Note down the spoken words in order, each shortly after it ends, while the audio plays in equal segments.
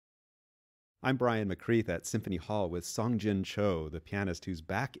I'm Brian McCreath at Symphony Hall with Seong-Jin Cho, the pianist who's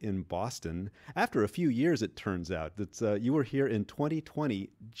back in Boston. After a few years, it turns out that you were here in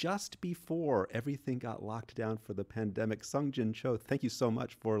 2020, just before everything got locked down for the pandemic. Seong-Jin Cho, thank you so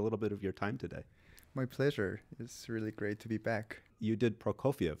much for a little bit of your time today. My pleasure. It's really great to be back. You did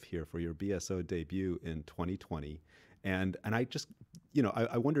Prokofiev here for your BSO debut in 2020. And I just,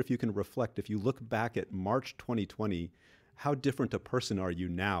 I wonder if you can reflect, if you look back at March 2020, how different a person are you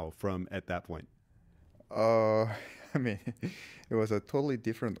now from at that point? I mean, it was a totally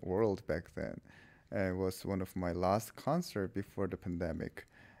different world back then. It was one of my last concerts before the pandemic.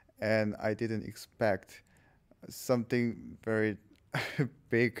 And I didn't expect something very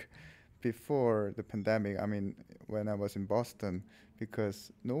big before the pandemic. I mean, when I was in Boston,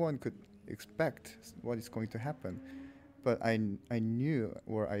 because no one could expect what is going to happen. But I knew,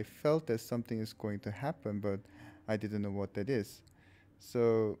 or I felt that something is going to happen, but I didn't know what that is.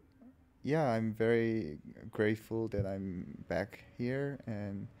 So, yeah, I'm very grateful that I'm back here,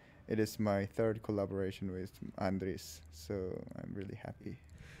 and it is my third collaboration with Andris. So I'm really happy.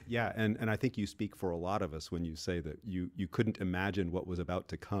 Yeah, and I think you speak for a lot of us when you say that you couldn't imagine what was about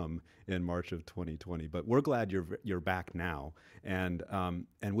to come in March of 2020. But we're glad you're back now, and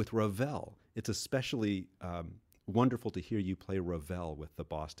with Ravel, it's especially wonderful to hear you play Ravel with the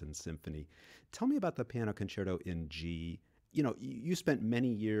Boston Symphony. Tell me about the piano concerto in G. You spent many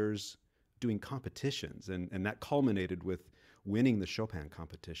years doing competitions, and that culminated with winning the Chopin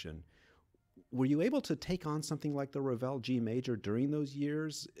competition. Were you able to take on something like the Ravel G major during those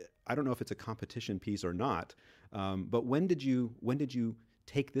years? I don't know if it's a competition piece or not, but when did you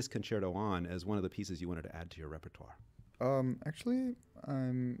take this concerto on as one of the pieces you wanted to add to your repertoire? Actually,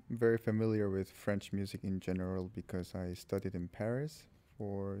 I'm very familiar with French music in general because I studied in Paris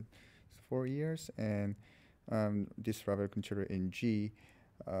for 4 years, and this Ravel concerto in G,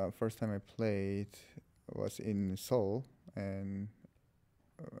 first time I played was in Seoul, and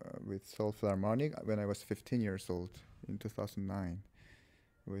with Seoul Philharmonic when I was 15 years old in 2009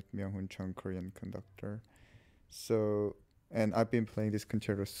 with Myung-Hoon Chung, Korean conductor. So, and I've been playing this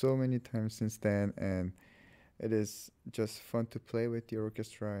concerto so many times since then, and it is just fun to play with the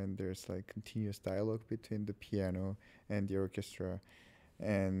orchestra, and there's like continuous dialogue between the piano and the orchestra.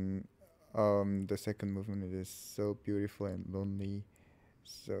 And the second movement, it is so beautiful and lonely.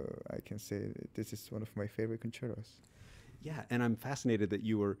 So I can say this is one of my favorite concertos. Yeah, and I'm fascinated that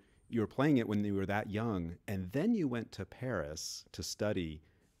you were playing it when you were that young, and then you went to Paris to study.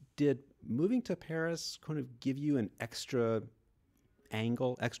 Did moving to Paris kind of give you an extra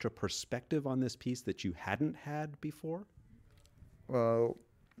angle, extra perspective on this piece that you hadn't had before? Well,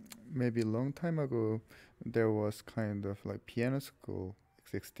 maybe a long time ago, there was kind of like piano school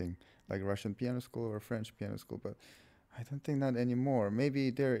existing, like Russian piano school or French piano school, but I don't think not anymore. Maybe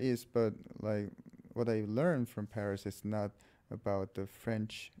there is, but like what I learned from Paris is not about the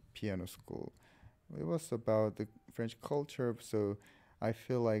French piano school. It was about the French culture, so I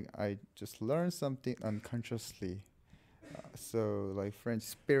feel like I just learned something unconsciously. So like French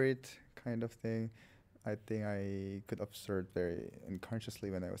spirit kind of thing, I think I could observe very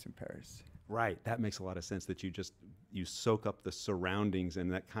unconsciously when I was in Paris. Right, that makes a lot of sense that you soak up the surroundings, and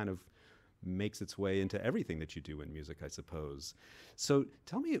that kind of makes its way into everything that you do in music, I suppose. So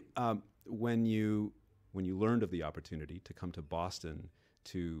tell me, when you learned of the opportunity to come to Boston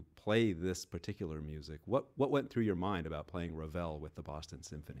to play this particular music, what went through your mind about playing Ravel with the Boston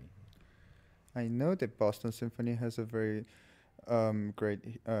Symphony? I know that Boston Symphony has a very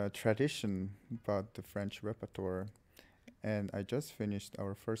great tradition about the French repertoire. And I just finished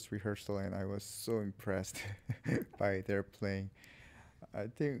our first rehearsal, and I was so impressed by their playing. I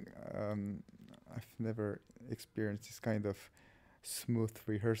think I've never experienced this kind of smooth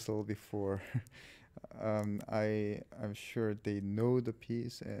rehearsal before. I'm sure they know the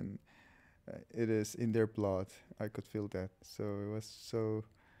piece, and it is in their blood. I could feel that. So it was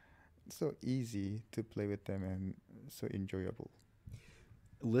so easy to play with them and so enjoyable.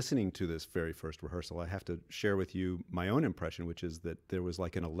 Listening to this very first rehearsal, I have to share with you my own impression, which is that there was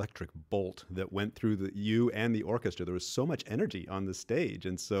like an electric bolt that went through you and the orchestra. There was so much energy on the stage.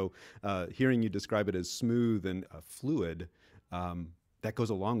 And so hearing you describe it as smooth and fluid, that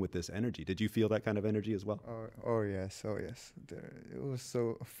goes along with this energy. Did you feel that kind of energy as well? Oh yes, oh yes. It was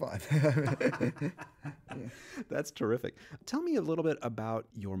so fun. Yeah. That's terrific. Tell me a little bit about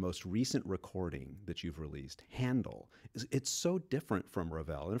your most recent recording that you've released, Handel. It's so different from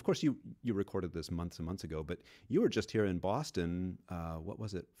Ravel. And of course, you recorded this months and months ago, but you were just here in Boston, what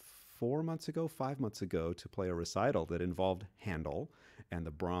was it, 4 months ago, 5 months ago, to play a recital that involved Handel and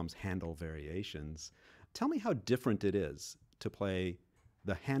the Brahms Handel variations. Tell me how different it is to play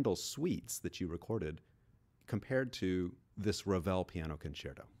the Handel suites that you recorded compared to this Ravel piano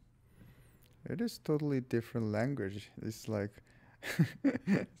concerto? It is totally different language. It's like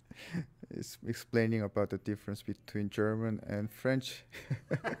it's explaining about the difference between German and French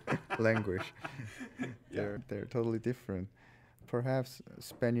language. They're totally different. Perhaps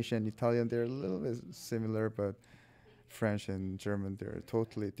Spanish and Italian, they're a little bit similar, but French and German, they're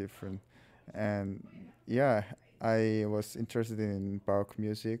totally different. And yeah, I was interested in Baroque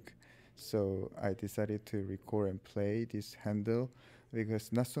music, so I decided to record and play this Handel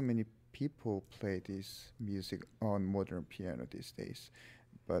because not so many people play this music on modern piano these days.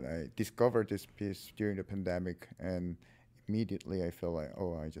 But I discovered this piece during the pandemic, and immediately I felt like,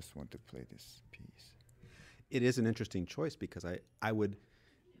 oh, I just want to play this piece. It is an interesting choice because I would,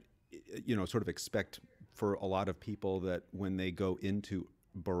 sort of expect for a lot of people that when they go into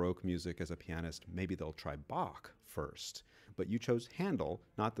Baroque music as a pianist, maybe they'll try Bach first. But you chose Handel,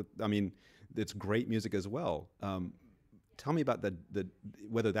 not that, I mean, it's great music as well. Tell me about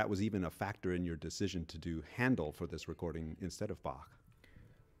whether that was even a factor in your decision to do Handel for this recording instead of Bach.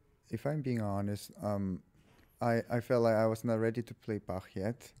 If I'm being honest, I felt like I was not ready to play Bach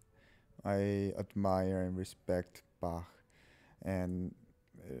yet. I admire and respect Bach, and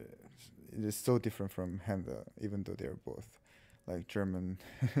it is so different from Handel, even though they're both like German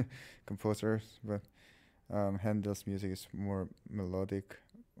composers. But Handel's music is more melodic,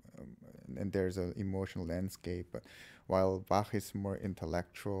 and there's an emotional landscape. But while Bach is more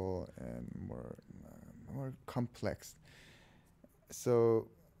intellectual and more complex. So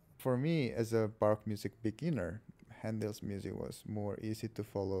for me, as a Baroque music beginner, Handel's music was more easy to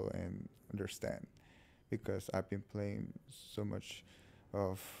follow and understand because I've been playing so much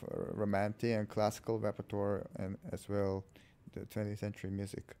of romantic and classical repertoire and as well the 20th century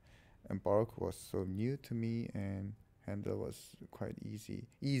music. And Baroque was so new to me, and Handel was quite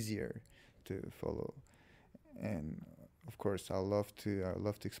easier to follow. And of course, I love to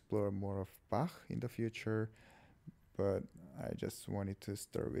explore more of Bach in the future, but I just wanted to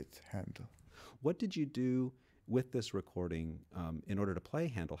start with Handel. What did you do with this recording in order to play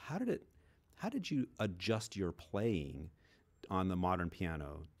Handel? How did you adjust your playing on the modern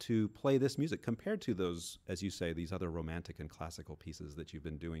piano to play this music compared to those, as you say, these other romantic and classical pieces that you've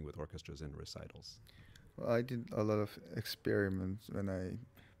been doing with orchestras and recitals? Well, I did a lot of experiments when I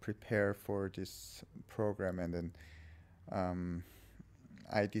prepare for this program, and then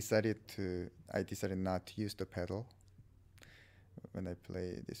I decided not to use the pedal when I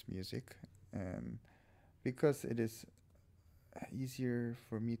play this music, and because it is easier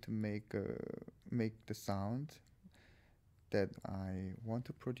for me to make the sound that I want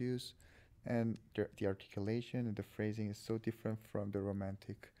to produce, and the articulation and the phrasing is so different from the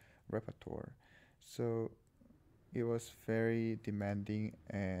romantic repertoire. So it was very demanding,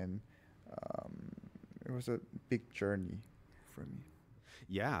 and it was a big journey for me.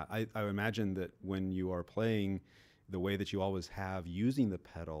 Yeah, I imagine that when you are playing the way that you always have, using the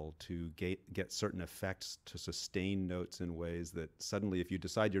pedal to get certain effects, to sustain notes in ways that suddenly if you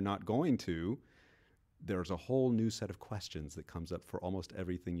decide you're not going to, there's a whole new set of questions that comes up for almost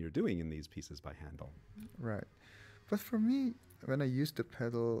everything you're doing in these pieces by Handel. Right. But for me, when I used the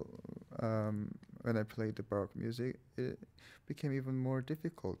pedal, when I played the Baroque music, it became even more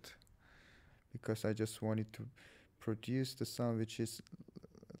difficult because I just wanted to produce the sound which is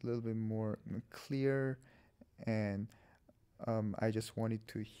a little bit more clear, and I just wanted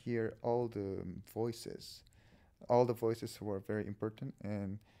to hear all the voices. All the voices were very important,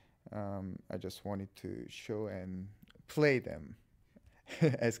 and I just wanted to show and play them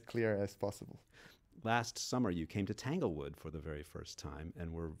as clear as possible. Last summer, you came to Tanglewood for the very first time,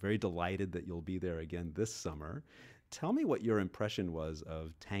 and we're very delighted that you'll be there again this summer. Tell me what your impression was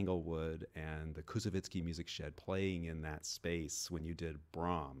of Tanglewood and the Kusevitsky Music Shed playing in that space when you did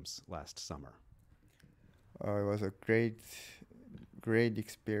Brahms last summer. It was a great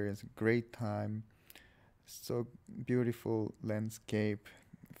experience, great time. So beautiful landscape,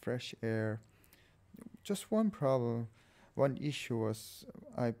 fresh air. Just one problem, one issue was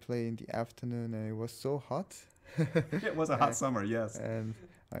I played in the afternoon and it was so hot. It was a hot summer, yes. And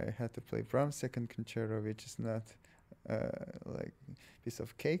I had to play Brahms' second concerto, which is not like a piece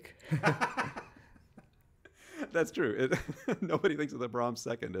of cake. That's true. Nobody thinks of the Brahms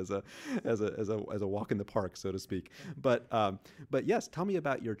second as a walk in the park, so to speak. But yes, tell me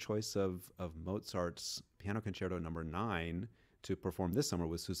about your choice of Mozart's Piano Concerto No. 9 to perform this summer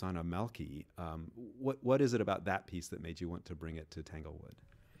with Susanna Melki. What is it about that piece that made you want to bring it to Tanglewood?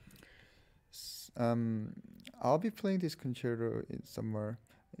 I'll be playing this concerto somewhere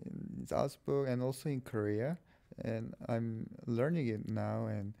in Salzburg and also in Korea. and I'm learning it now,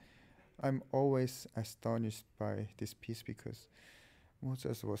 and I'm always astonished by this piece because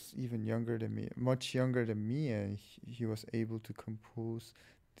Mozart was even younger than me, much younger than me, and he was able to compose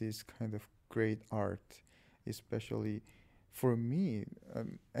this kind of great art, especially for me.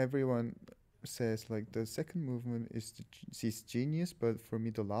 Everyone says like the second movement is genius, but for me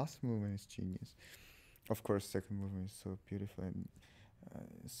the last movement is genius. Of course, second movement is so beautiful and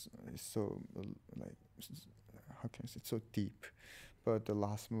it's so like how can I say, it's so deep, but the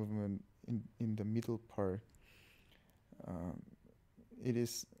last movement in the middle part, um, it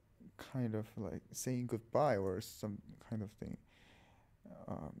is kind of like saying goodbye or some kind of thing.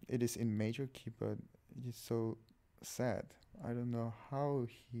 It is in major key, but it's so sad. I don't know how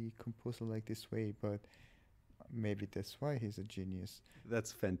he composed it like this way, but maybe that's why he's a genius.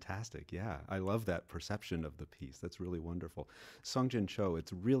 That's fantastic. Yeah, I love that perception of the piece. That's really wonderful. Seong-Jin Cho,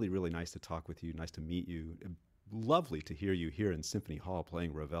 it's really, really nice to talk with you. Nice to meet you. Lovely to hear you here in Symphony Hall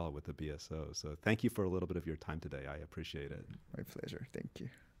playing RAVEL with the BSO. So thank you for a little bit of your time today. I appreciate it. My pleasure. Thank you.